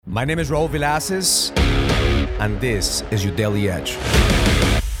My name is Raul Villacis, and this is your Daily Edge.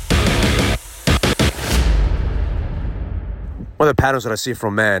 One of the patterns that I see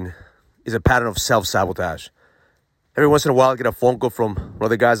from men is a pattern of self-sabotage. Every once in a while, I get a phone call from one of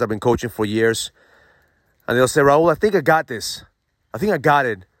the guys I've been coaching for years, and they'll say, Raul, I think I got this. I think I got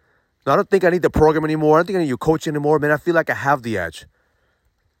it. No, I don't think I need the program anymore. I don't think I need your coaching anymore. Man, I feel like I have the edge.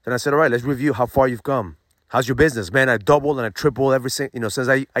 Then I said, all right, let's review how far you've come. How's your business? Man, I doubled and I tripled since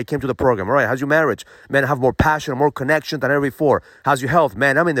I came to the program. All right, how's your marriage? Man, I have more passion, more connection than ever before. How's your health?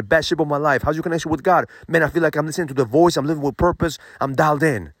 Man, I'm in the best shape of my life. How's your connection with God? Man, I feel like I'm listening to the voice. I'm living with purpose. I'm dialed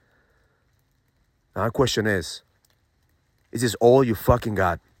in. Now, the question is this all you fucking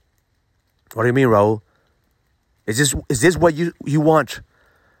got? What do you mean, Raul? Is this what you want?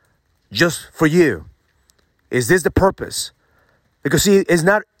 Just for you? Is this the purpose? Because see, it's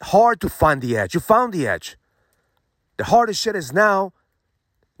not hard to find the edge. You found the edge. The hardest shit is now,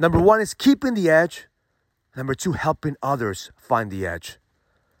 number one is keeping the edge. Number two, helping others find the edge.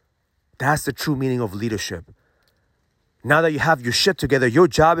 That's the true meaning of leadership. Now that you have your shit together, your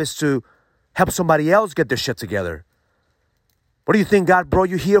job is to help somebody else get their shit together. What do you think God brought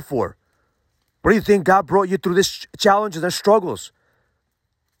you here for? What do you think God brought you through these challenges and struggles?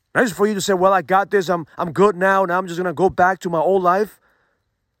 Not just for you to say, well, I got this, I'm good now I'm just going to go back to my old life.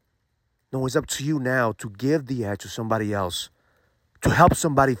 No, it's up to you now to give the edge to somebody else, to help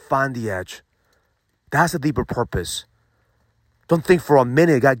somebody find the edge. That's the deeper purpose. Don't think for a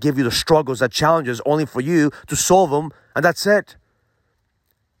minute God gave you the struggles, the challenges, only for you to solve them, and that's it.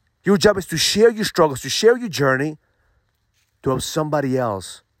 Your job is to share your struggles, to share your journey, to help somebody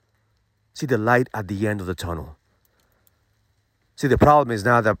else see the light at the end of the tunnel. See, the problem is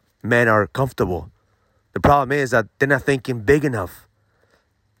now that men are comfortable. The problem is that they're not thinking big enough.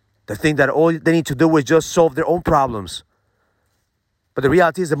 They think that all they need to do is just solve their own problems. But the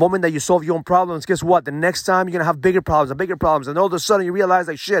reality is the moment that you solve your own problems, guess what? The next time you're going to have bigger problems. And all of a sudden you realize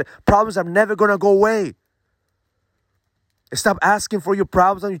like, shit, problems are never going to go away. Stop asking for your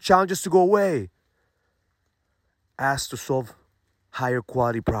problems and your challenges to go away. Ask to solve higher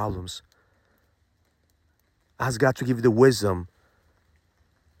quality problems. Ask God to give you the wisdom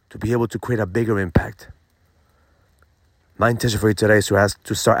to be able to create a bigger impact. My intention for you today is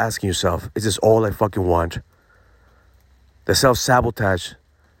to start asking yourself, is this all I fucking want? The self-sabotage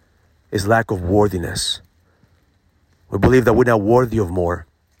is lack of worthiness. We believe that we're not worthy of more.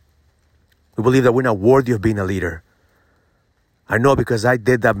 We believe that we're not worthy of being a leader. I know because I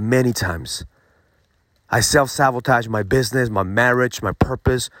did that many times. I self-sabotaged my business, my marriage, my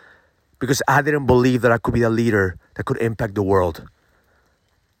purpose, because I didn't believe that I could be a leader that could impact the world.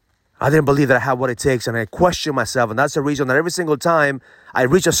 I didn't believe that I had what it takes, and I questioned myself, and that's the reason that every single time I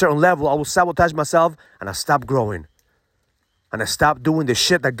reach a certain level, I will sabotage myself, and I stop growing. And I stop doing the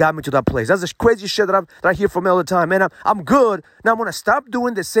shit that got me to that place. That's the crazy shit that I hear from me all the time. Man, I'm good. Now I'm going to stop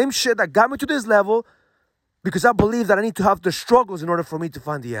doing the same shit that got me to this level because I believe that I need to have the struggles in order for me to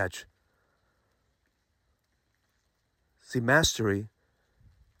find the edge. See, mastery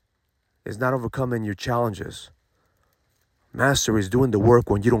is not overcoming your challenges. Mastery is doing the work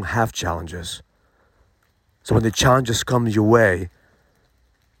when you don't have challenges. So when the challenges come your way,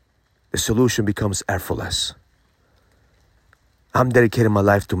 the solution becomes effortless. I'm dedicating my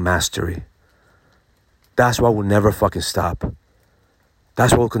life to mastery. That's why we'll never fucking stop.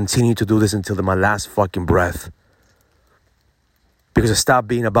 That's why we'll continue to do this until my last fucking breath. Because it stopped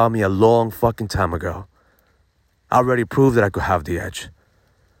being about me a long fucking time ago. I already proved that I could have the edge.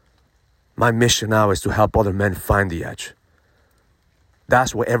 My mission now is to help other men find the edge.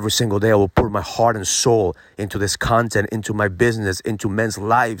 That's why every single day I will put my heart and soul into this content, into my business, into men's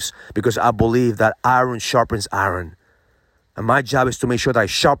lives, because I believe that iron sharpens iron. And my job is to make sure that I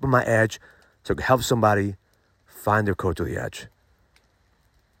sharpen my edge to help somebody find their code to the edge.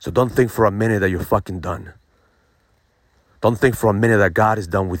 So don't think for a minute that you're fucking done. Don't think for a minute that God is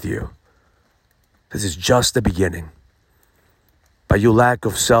done with you. This is just the beginning. But your lack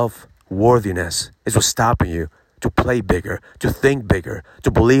of self-worthiness is what's stopping you to play bigger, to think bigger, to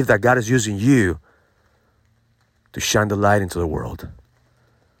believe that God is using you to shine the light into the world.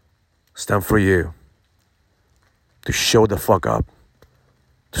 It's time for you to show the fuck up,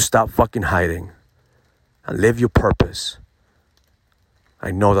 to stop fucking hiding, and live your purpose.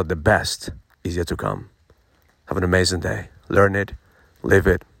 I know that the best is yet to come. Have an amazing day. Learn it, live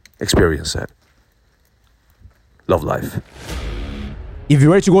it, experience it. Love life. If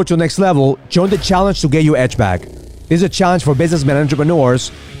you're ready to go to the next level, join the challenge to get your edge back. This is a challenge for businessmen and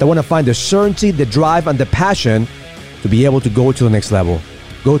entrepreneurs that want to find the certainty, the drive, and the passion to be able to go to the next level.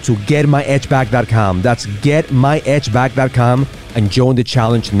 go to getmyedgeback.com. That's getmyedgeback.com and join the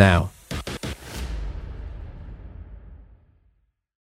challenge now.